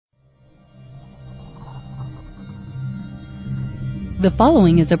The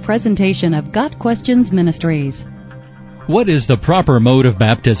following is a presentation of Got Questions Ministries. What is the proper mode of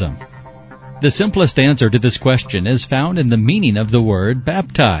baptism? The simplest answer to this question is found in the meaning of the word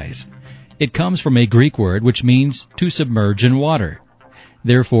baptize. It comes from a Greek word which means to submerge in water.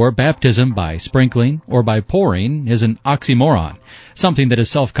 Therefore, baptism by sprinkling or by pouring is an oxymoron, something that is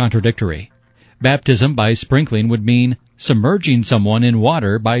self-contradictory. Baptism by sprinkling would mean submerging someone in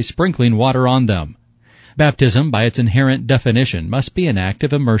water by sprinkling water on them. Baptism, by its inherent definition, must be an act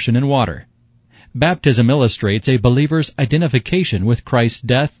of immersion in water. Baptism illustrates a believer's identification with Christ's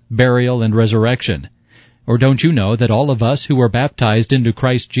death, burial, and resurrection. Or don't you know that all of us who were baptized into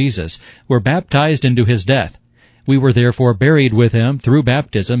Christ Jesus were baptized into His death? We were therefore buried with Him through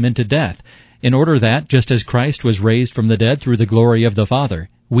baptism into death, in order that, just as Christ was raised from the dead through the glory of the Father,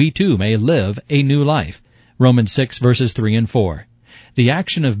 we too may live a new life. Romans 6 verses 3 and 4. The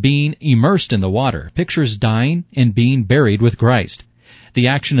action of being immersed in the water pictures dying and being buried with Christ. The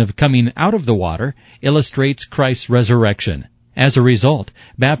action of coming out of the water illustrates Christ's resurrection. As a result,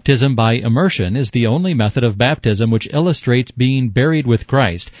 baptism by immersion is the only method of baptism which illustrates being buried with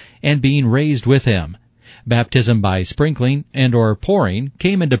Christ and being raised with Him. Baptism by sprinkling and or pouring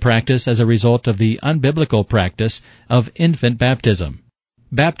came into practice as a result of the unbiblical practice of infant baptism.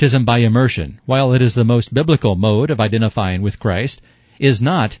 Baptism by immersion, while it is the most biblical mode of identifying with Christ, is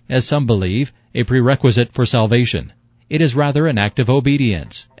not, as some believe, a prerequisite for salvation. It is rather an act of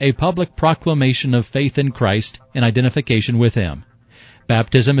obedience, a public proclamation of faith in Christ and identification with Him.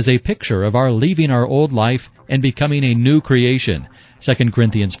 Baptism is a picture of our leaving our old life and becoming a new creation, 2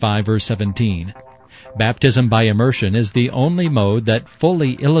 Corinthians 5 verse 17. Baptism by immersion is the only mode that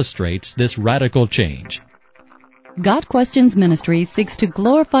fully illustrates this radical change. Got Questions Ministries seeks to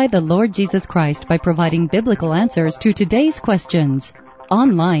glorify the Lord Jesus Christ by providing biblical answers to today's questions.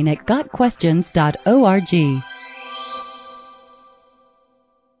 Online at gotquestions.org.